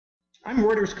I'm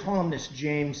Reuters columnist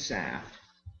James Saft.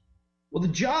 Well, the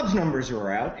jobs numbers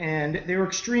are out, and they're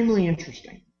extremely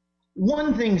interesting.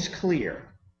 One thing's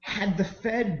clear. Had the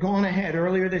Fed gone ahead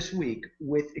earlier this week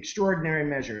with extraordinary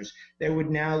measures, they would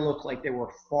now look like they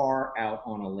were far out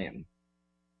on a limb.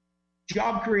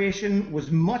 Job creation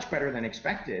was much better than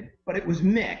expected, but it was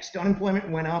mixed. Unemployment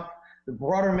went up, the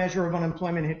broader measure of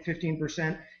unemployment hit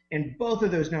 15%, and both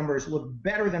of those numbers look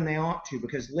better than they ought to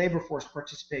because labor force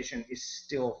participation is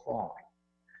still falling.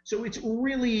 So it's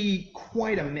really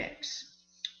quite a mix.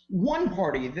 One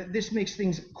party that this makes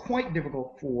things quite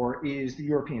difficult for is the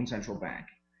European Central Bank,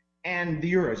 and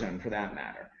the Eurozone for that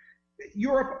matter.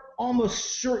 Europe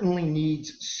almost certainly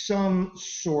needs some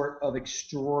sort of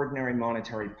extraordinary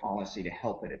monetary policy to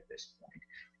help it at this point.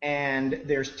 And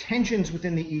there's tensions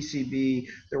within the ECB.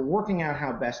 They're working out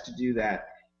how best to do that.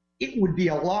 It would be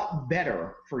a lot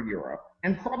better for Europe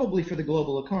and probably for the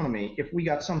global economy if we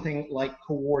got something like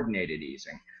coordinated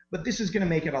easing. But this is going to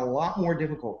make it a lot more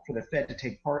difficult for the Fed to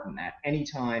take part in that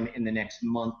anytime in the next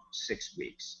month, 6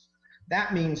 weeks.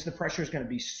 That means the pressure is going to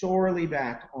be sorely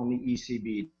back on the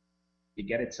ECB to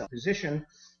get itself positioned,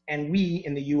 and we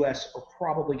in the US are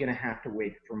probably going to have to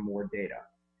wait for more data.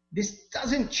 This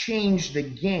doesn't change the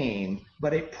game,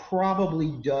 but it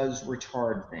probably does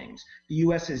retard things. The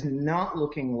US is not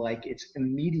looking like it's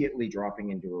immediately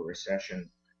dropping into a recession,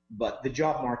 but the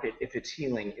job market, if it's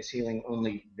healing, is healing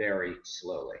only very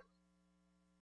slowly.